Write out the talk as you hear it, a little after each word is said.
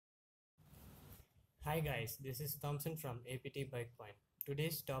Hi guys, this is Thompson from APT Bike Point.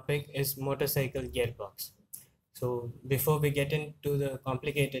 Today's topic is motorcycle gearbox. So before we get into the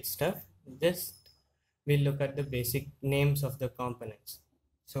complicated stuff, just we'll look at the basic names of the components.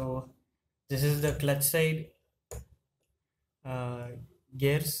 So this is the clutch side uh,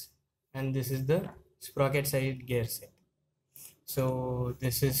 gears, and this is the sprocket side gear set. So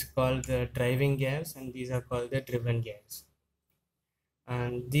this is called the driving gears and these are called the driven gears.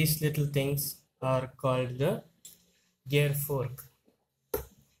 And these little things are called the gear fork.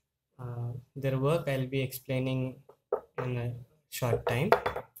 Their work I'll be explaining in a short time.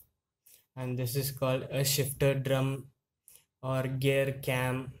 And this is called a shifter drum or gear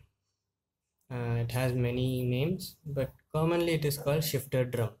cam. It has many names, but commonly it is called shifter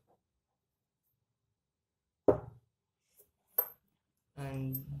drum.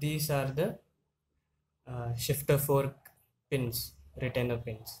 And these are the shifter fork pins, retainer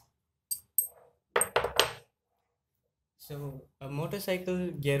pins. So a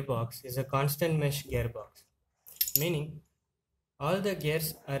motorcycle gearbox is a constant mesh gearbox, meaning all the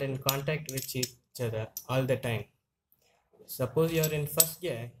gears are in contact with each other all the time. Suppose you are in first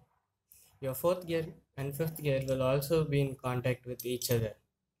gear, your fourth gear and fifth gear will also be in contact with each other.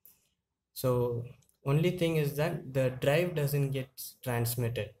 So only thing is that the drive doesn't get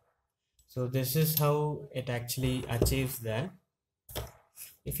transmitted. So this is how it actually achieves that.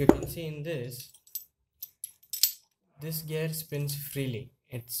 If you can see in this gear spins freely.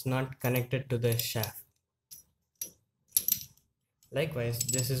 It's not connected to the shaft. Likewise,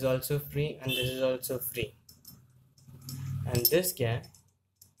 this is also free and this is also free. And this gear,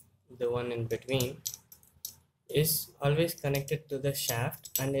 the one in between, is always connected to the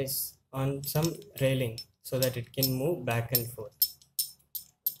shaft and is on some railing so that it can move back and forth.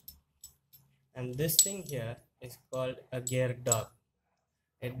 And this thing here is called a gear dog.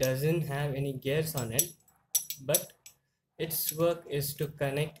 It doesn't have any gears on it, but its work is to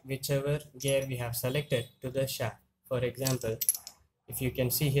connect whichever gear we have selected to the shaft. For example, if you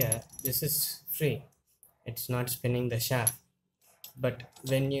can see here, this is free. It's not spinning the shaft. But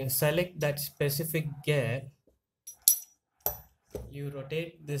when you select that specific gear, you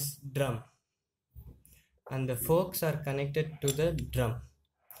rotate this drum and the forks are connected to the drum.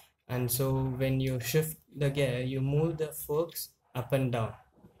 And so when you shift the gear, you move the forks up and down.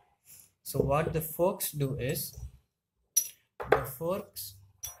 So what the forks do is, the forks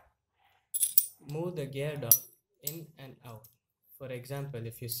move the gear dog in and out. For example,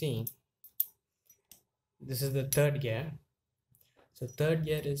 if you see, this is the third gear. So third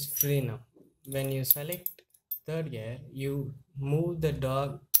gear is free now. When you select third gear, you move the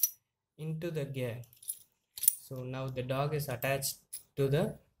dog into the gear. So now the dog is attached to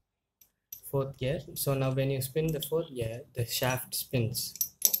the fourth gear. So now when you spin the fourth gear, the shaft spins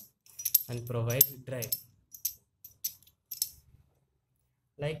and provides drive.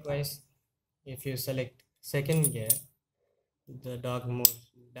 Likewise, if you select second gear, the dog moves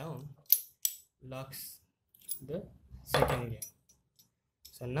down, locks the second gear.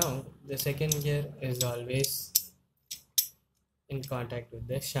 So now the second gear is always in contact with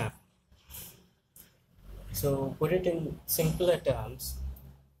the shaft. So put it in simpler terms,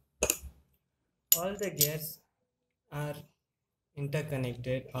 all the gears are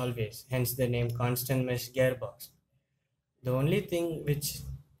interconnected always, hence the name constant mesh gearbox. The only thing which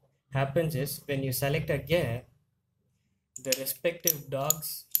happens is when you select a gear, the respective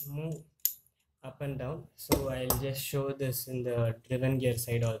dogs move up and down. So I'll just show this in the driven gear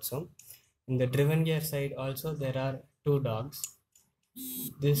side also. In the driven gear side also there are two dogs.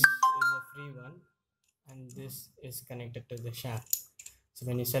 This is a free one and this is connected to the shaft. So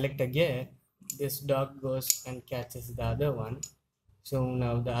when you select a gear, this dog goes and catches the other one. So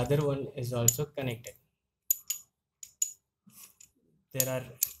now the other one is also connected. There are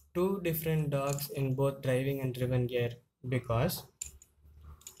two different dogs in both driving and driven gear because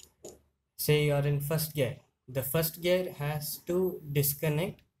say you are in first gear, the first gear has to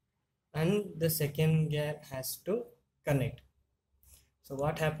disconnect and the second gear has to connect. So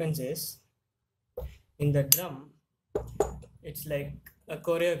what happens is, in the drum, it's like a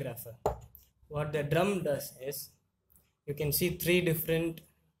choreographer. What the drum does is, you can see three different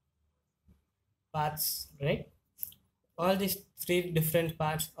paths, right? All these three different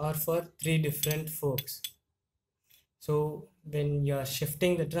parts are for three different forks. So when you are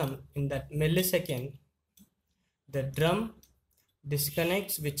shifting the drum, in that millisecond, the drum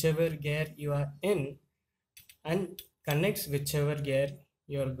disconnects whichever gear you are in and connects whichever gear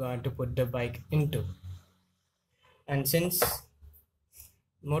you are going to put the bike into. And since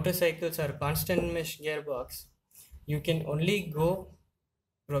motorcycles are constant mesh gearbox, you can only go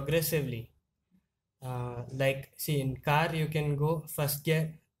progressively. Like see, in car you can go first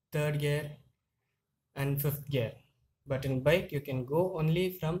gear, third gear and fifth gear, but in bike you can go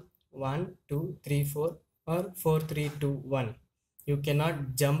only from 1 2 3 4 or 4 3 2 1. You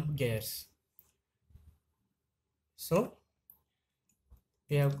cannot jump gears. So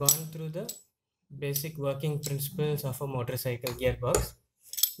we have gone through the basic working principles of a motorcycle gearbox.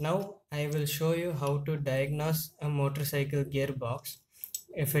 Now I will show you how to diagnose a motorcycle gearbox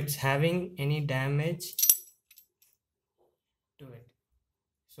if it's having any damage to it.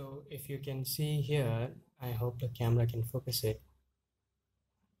 So if you can see here, I hope the camera can focus it.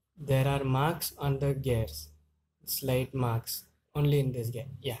 There are marks on the gears, slight marks only in this gear.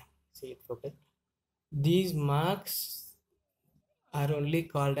 Yeah, see it focus. These marks are only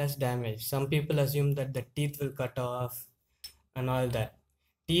called as damage. Some people assume that the teeth will cut off and all that.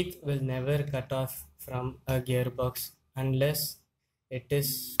 Teeth will never cut off from a gearbox unless it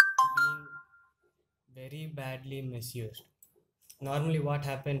is being very badly misused. Normally what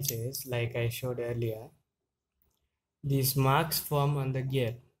happens is, like I showed earlier, these marks form on the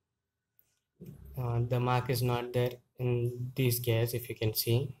gear. The mark is not there in these gears. If you can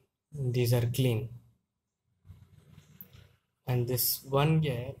see, these are clean, and this one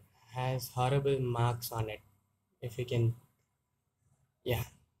gear has horrible marks on it. If you can, yeah,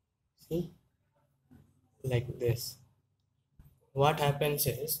 see, like this. What happens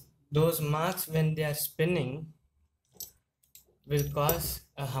is, those marks when they are spinning will cause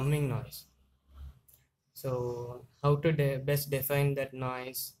a humming noise. So how to best define that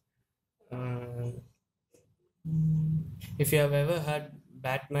noise? uh, if you have ever heard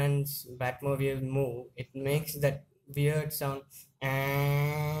Batman's Batmobile move, it makes that weird sound.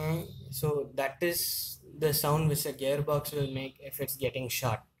 So that is the sound which a gearbox will make if it's getting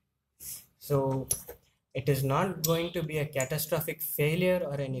shot. So it is not going to be a catastrophic failure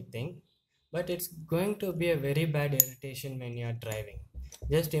or anything, but it's going to be a very bad irritation when you are driving.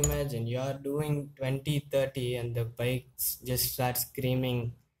 Just imagine you are doing 20, 30 and the bike just starts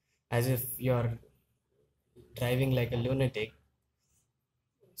screaming as if you're driving like a lunatic.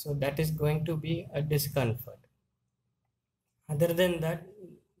 So that is going to be a discomfort. Other than that,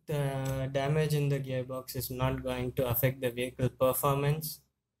 the damage in the gearbox is not going to affect the vehicle performance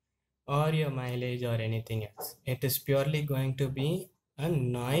or your mileage or anything else. It is purely going to be a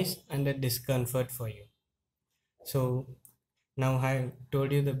noise and a discomfort for you. So now I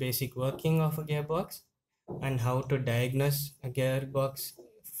told you the basic working of a gearbox and how to diagnose a gearbox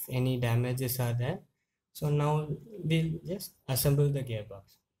if any damages are there. So now we'll just assemble the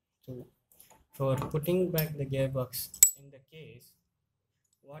gearbox. So for putting back the gearbox in the case,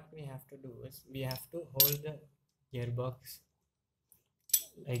 what we have to do is we have to hold the gearbox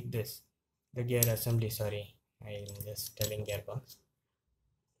like this. The gear assembly, sorry, I'm just telling gearbox.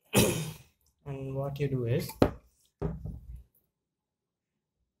 And what you do is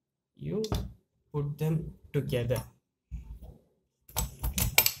you put them together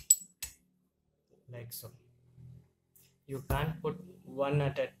like so. You can't put one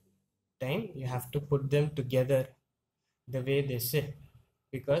at a time, you have to put them together the way they sit,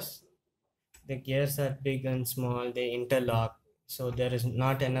 because the gears are big and small, they interlock, so there is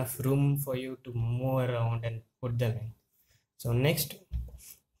not enough room for you to move around and put them in. So next,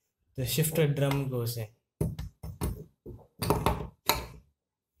 the shifter drum goes in.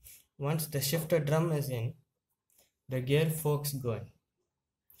 Once the shifter drum is in, the gear forks go in.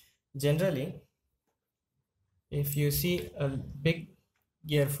 Generally, if you see a big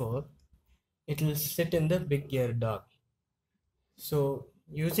gear fork, it will sit in the big gear dog. So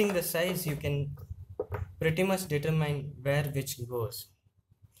using the size, you can pretty much determine where which goes.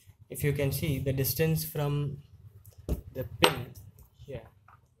 If you can see the distance from the pin here,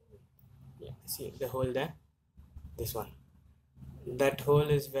 yeah, see the hole there, this one, that hole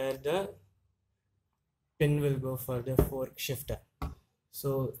is where the pin will go for the fork shifter.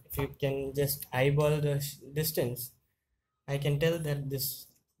 So if you can just eyeball the distance, I can tell that this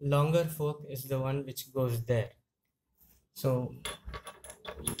longer fork is the one which goes there. So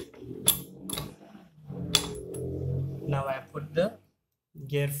now I put the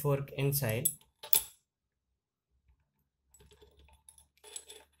gear fork inside.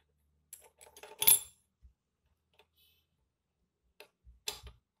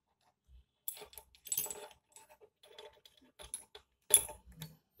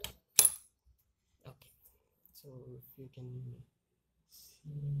 Okay, so if you can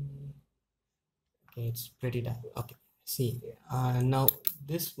see, okay, it's pretty dark. Okay, see, now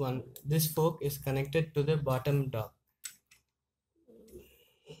this fork is connected to the bottom dog.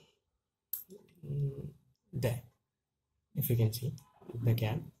 There, if you can see the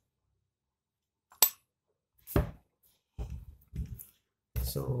gap.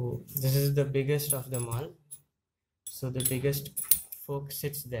 So this is the biggest of them all. So the biggest fork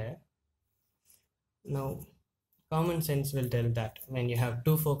sits there. Now common sense will tell that when you have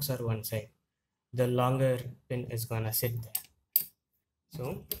two forks on one side, the longer pin is gonna sit there.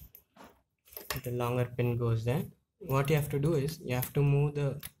 So the longer pin goes there. What you have to do is you have to move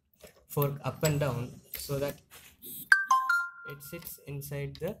the fork up and down so that it sits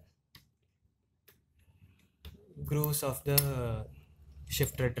inside the grooves of the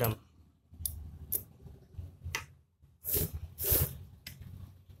shifter drum.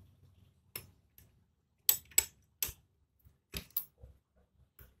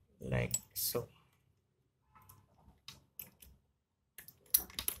 Like so.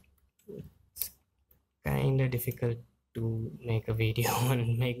 It's kind of difficult to make a video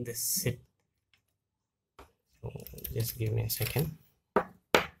and make this sit. So just give me a second.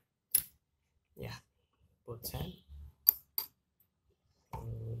 Yeah, both sides.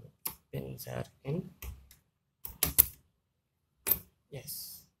 Pins are in.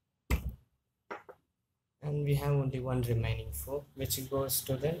 Yes. And we have only one remaining fork which goes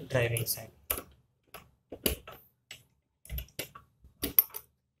to the driving side.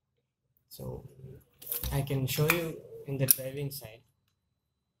 So I can show you in the driving side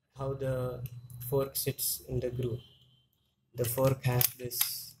how the fork sits in the groove. The fork has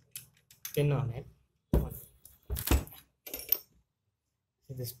this pin on it.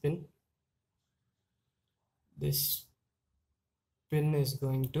 See this pin? This pin is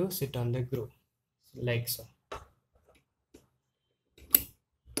going to sit on the groove like so.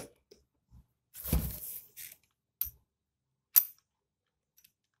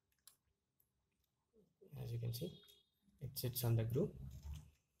 As you can see, it sits on the groove,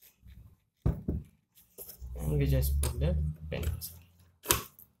 and we just put the pin inside.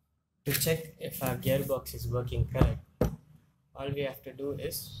 To check if our gearbox is working correct, all we have to do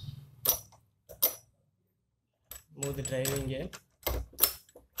is move the driving gear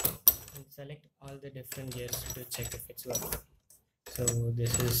and select all the different gears to check if it's working. So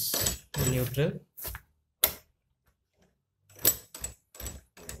this is neutral.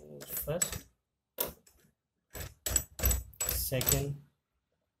 First, second,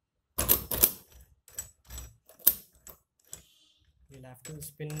 you'll have to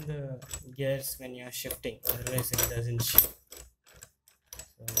spin the gears when you're shifting, otherwise it doesn't shift.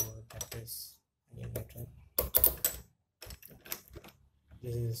 So that is again neutral.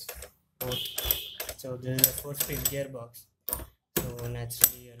 This is fourth. So this is a 4-speed gearbox. So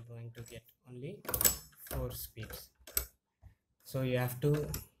naturally you're going to get only 4 speeds. So you have to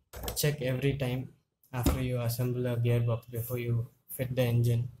check every time after you assemble a gearbox, before you fit the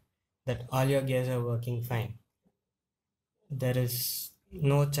engine, that all your gears are working fine. There is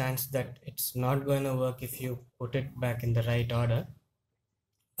no chance that it's not going to work if you put it back in the right order,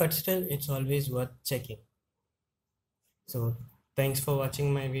 but still it's always worth checking. So thanks for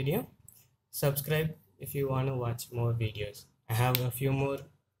watching my video. Subscribe if you want to watch more videos. I have a few more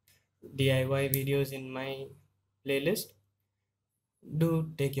DIY videos in my playlist.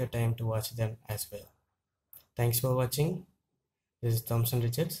 Do take your time to watch them as well. Thanks for watching. This is Thompson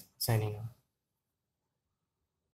Richards signing off.